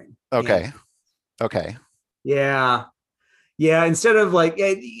manufacturing. Okay. Yeah. Instead of like,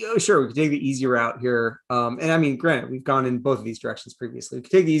 sure, we could take the easy route here. And I mean, granted, we've gone in both of these directions previously. We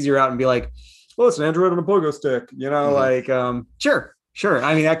could take the easy route and be like, well, it's an Android on a pogo stick, Sure.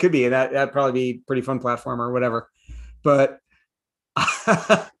 I mean, that could be, that'd probably be a pretty fun platform or whatever. But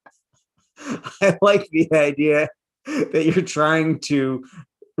I like the idea that you're trying to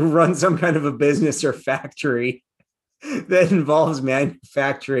run some kind of a business or factory that involves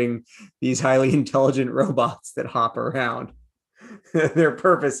manufacturing these highly intelligent robots that hop around. Their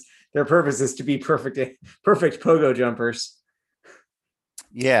purpose is to be perfect pogo jumpers.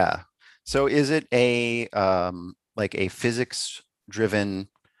 Yeah. So is it a like a physics driven?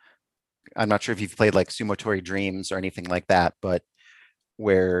 I'm not sure if you've played like Sumotori Dreams or anything like that, but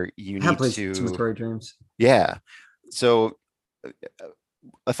where you need to Sumotori Dreams. Yeah. So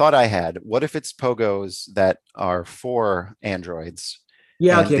a thought I had, what if it's pogos that are for androids?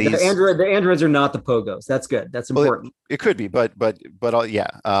 Yeah, okay. The androids are not the pogos. That's good. That's important. It could be, but yeah.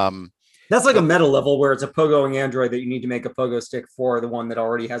 That's like a meta level where it's a pogoing android that you need to make a pogo stick for the one that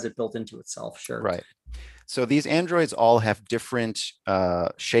already has it built into itself. Sure. Right. So these androids all have different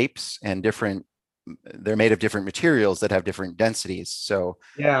shapes and they're made of different materials that have different densities. So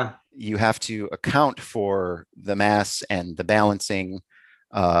yeah, you have to account for the mass and the balancing,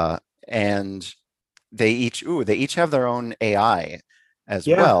 and they each have their own AI as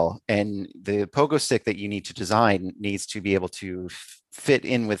well. And the pogo stick that you need to design needs to be able to fit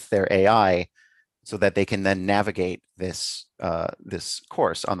in with their AI so that they can then navigate this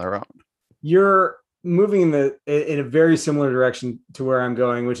course on their own. You're moving in a very similar direction to where I'm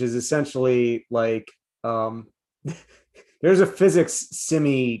going, which is essentially like there's a physics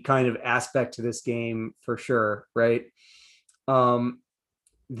simmy kind of aspect to this game for sure, right?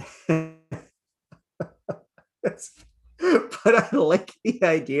 But I like the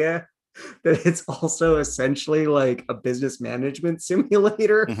idea that it's also essentially like a business management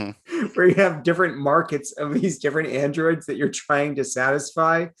simulator where you have different markets of these different androids that you're trying to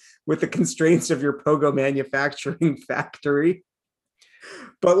satisfy with the constraints of your Pogo manufacturing factory.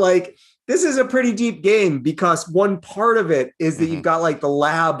 But like, this is a pretty deep game because one part of it is that you've got like the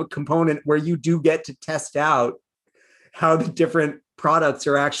lab component where you do get to test out how the different products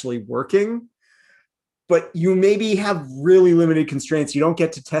are actually working. But you maybe have really limited constraints. You don't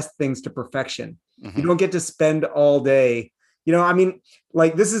get to test things to perfection. You don't get to spend all day. You know, I mean,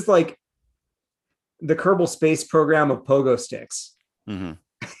 like this is like the Kerbal Space Program of pogo sticks,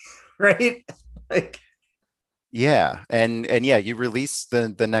 right? Like, yeah, and yeah, you release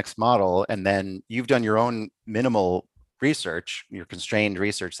the next model, and then you've done your own minimal research, your constrained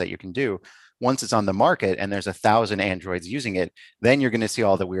research that you can do. Once it's on the market and there's 1,000 androids using it, then you're going to see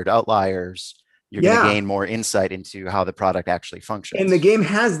all the weird outliers. You're going to gain more insight into how the product actually functions. And the game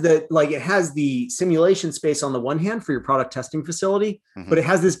has it has the simulation space on the one hand for your product testing facility, but it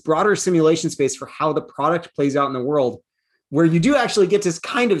has this broader simulation space for how the product plays out in the world, where you do actually get to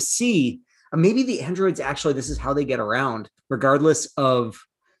kind of see maybe the androids actually, this is how they get around, regardless of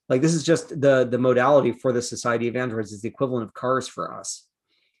like, this is just the modality for the society of androids is the equivalent of cars for us.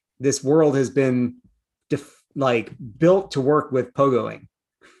 This world has been built to work with pogoing.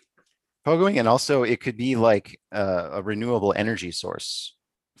 And also it could be like a renewable energy source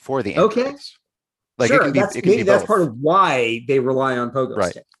for the androids. Okay. Like sure, it can be that's both. part of why they rely on pogo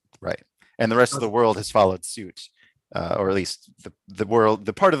stick. Right. And the rest of the world has followed suit, or at least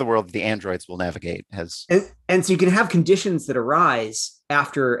the part of the world that the androids will navigate has. And so you can have conditions that arise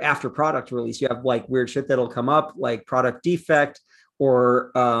after product release. You have like weird shit that'll come up, like product defect, or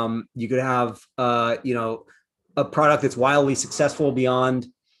you could have a product that's wildly successful beyond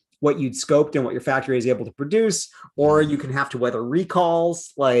what you'd scoped and what your factory is able to produce, or you can have to weather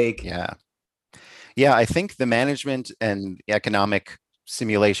recalls. Like, yeah, I think the management and the economic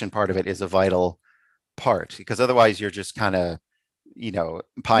simulation part of it is a vital part, because otherwise you're just kind of,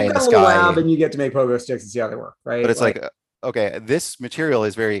 pie in the sky. Lab and you get to make pogo sticks and see how they work, right? But it's like okay, this material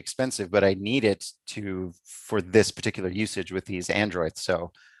is very expensive, but I need it for this particular usage with these androids.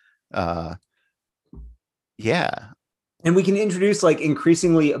 So, yeah. And we can introduce like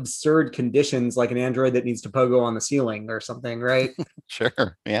increasingly absurd conditions, like an android that needs to pogo on the ceiling or something, right?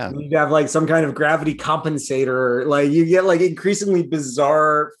 Sure. Yeah. You have like some kind of gravity compensator. Like you get like increasingly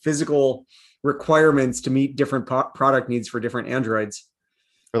bizarre physical requirements to meet different product needs for different androids.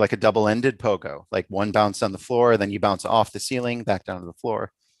 Or like a double-ended pogo, like one bounce on the floor, then you bounce off the ceiling back down to the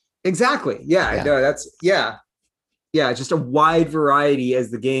floor. Exactly. Yeah. No, that's just a wide variety as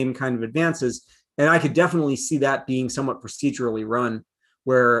the game kind of advances. And I could definitely see that being somewhat procedurally run,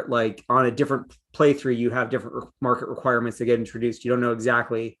 where like on a different playthrough, you have different market requirements that get introduced. You don't know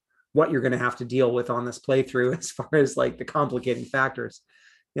exactly what you're going to have to deal with on this playthrough as far as like the complicating factors.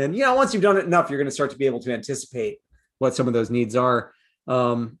 And, once you've done it enough, you're going to start to be able to anticipate what some of those needs are.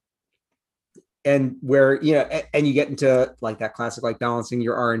 And where, and you get into like that classic, like balancing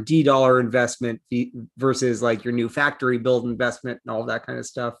your R&D dollar investment versus like your new factory build investment and all of that kind of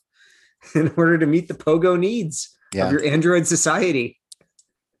stuff in order to meet the pogo needs of your Android society.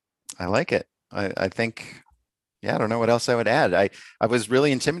 I like it. I think, I don't know what else I would add. I was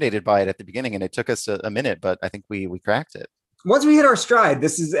really intimidated by it at the beginning, and it took us a minute, but I think we cracked it. Once we hit our stride,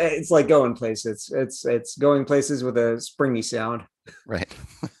 it's like going places. It's going places with a springy sound. Right.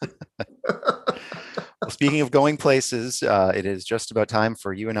 Well, speaking of going places, it is just about time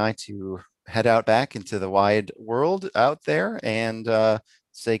for you and I to head out back into the wide world out there and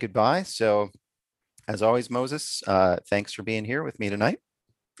say goodbye. So as always, Moses, thanks for being here with me tonight.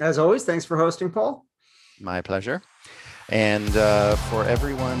 As always, thanks for hosting, Paul. My pleasure. And for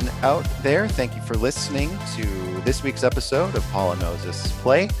everyone out there, thank you for listening to this week's episode of Paul and Moses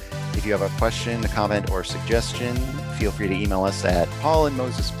Play. If you have a question, a comment, or suggestion, feel free to email us at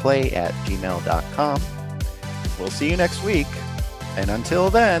paulandmosesplay@gmail.com. We'll see you next week. And until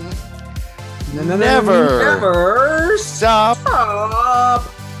then, never stop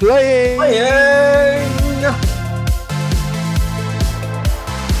playing.